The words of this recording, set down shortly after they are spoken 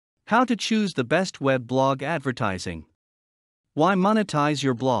How to choose the best web blog advertising. Why monetize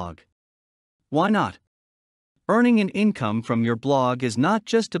your blog? Why not? Earning an income from your blog is not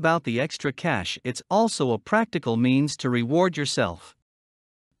just about the extra cash, it's also a practical means to reward yourself.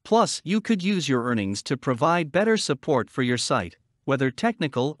 Plus, you could use your earnings to provide better support for your site, whether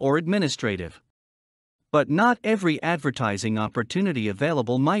technical or administrative. But not every advertising opportunity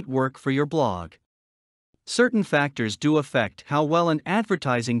available might work for your blog. Certain factors do affect how well an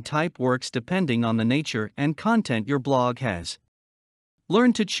advertising type works depending on the nature and content your blog has.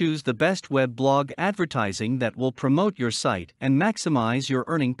 Learn to choose the best web blog advertising that will promote your site and maximize your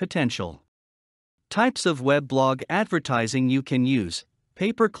earning potential. Types of web blog advertising you can use.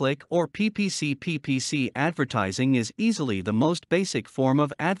 Pay-per-click or PPC PPC advertising is easily the most basic form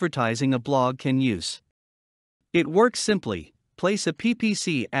of advertising a blog can use. It works simply. Place a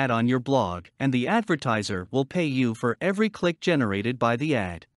PPC ad on your blog, and the advertiser will pay you for every click generated by the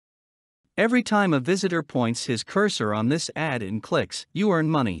ad. Every time a visitor points his cursor on this ad and clicks, you earn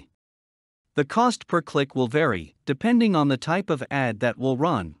money. The cost per click will vary, depending on the type of ad that will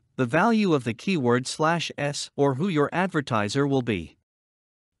run, the value of the keyword /s, or who your advertiser will be.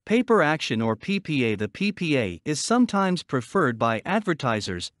 Pay-per-action or PPA. The PPA is sometimes preferred by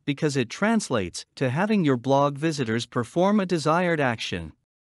advertisers because it translates to having your blog visitors perform a desired action.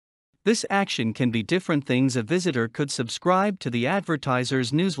 This action can be different things. A visitor could subscribe to the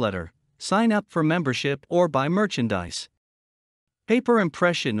advertiser's newsletter, sign up for membership, or buy merchandise.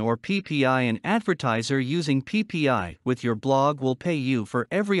 Pay-per-impression or PPI. An advertiser using PPI with your blog will pay you for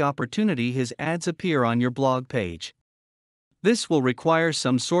every opportunity his ads appear on your blog page. This will require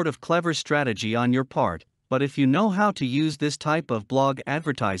some sort of clever strategy on your part, but if you know how to use this type of blog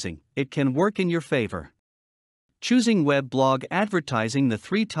advertising, it can work in your favor. Choosing web blog advertising. The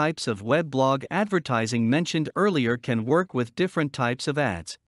three types of web blog advertising mentioned earlier can work with different types of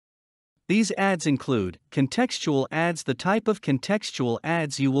ads. These ads include contextual ads. The type of contextual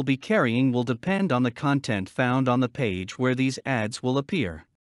ads you will be carrying will depend on the content found on the page where these ads will appear.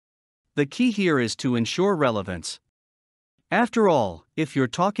 The key here is to ensure relevance. After all, if you're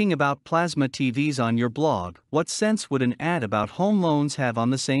talking about plasma TVs on your blog, what sense would an ad about home loans have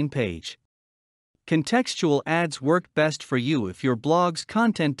on the same page? Contextual ads work best for you if your blog's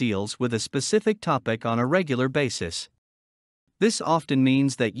content deals with a specific topic on a regular basis. This often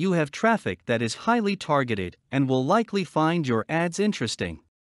means that you have traffic that is highly targeted and will likely find your ads interesting.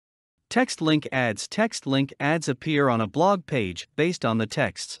 Text link ads. Text link ads appear on a blog page based on the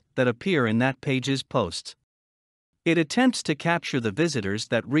texts that appear in that page's posts. It attempts to capture the visitors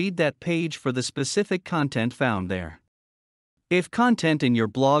that read that page for the specific content found there. If content in your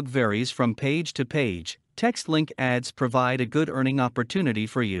blog varies from page to page, text link ads provide a good earning opportunity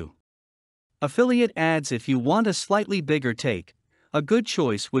for you. Affiliate ads. If you want a slightly bigger take, a good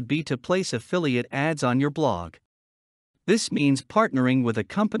choice would be to place affiliate ads on your blog. This means partnering with a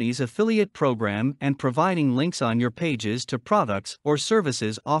company's affiliate program and providing links on your pages to products or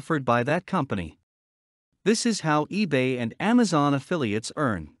services offered by that company. This is how eBay and Amazon affiliates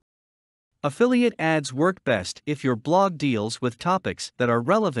earn. Affiliate ads work best if your blog deals with topics that are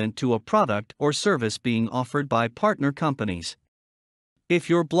relevant to a product or service being offered by partner companies. If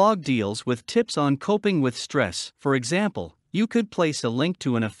your blog deals with tips on coping with stress, for example, you could place a link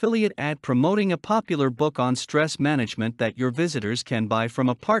to an affiliate ad promoting a popular book on stress management that your visitors can buy from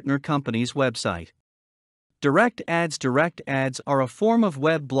a partner company's website. Direct ads. Direct ads are a form of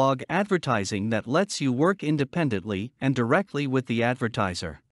web blog advertising that lets you work independently and directly with the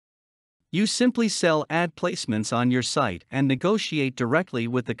advertiser. You simply sell ad placements on your site and negotiate directly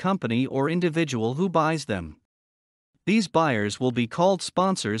with the company or individual who buys them. These buyers will be called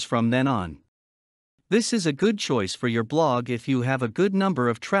sponsors from then on. This is a good choice for your blog if you have a good number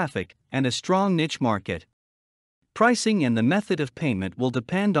of traffic and a strong niche market. Pricing and the method of payment will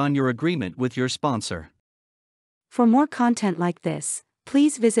depend on your agreement with your sponsor. For more content like this,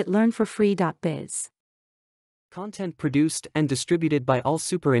 please visit learnforfree.biz. Content produced and distributed by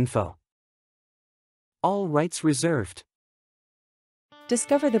AllSuperInfo. All rights reserved.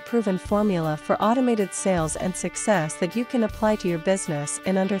 Discover the proven formula for automated sales and success that you can apply to your business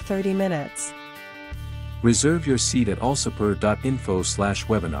in under 30 minutes. Reserve your seat at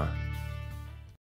allsuper.info/webinar.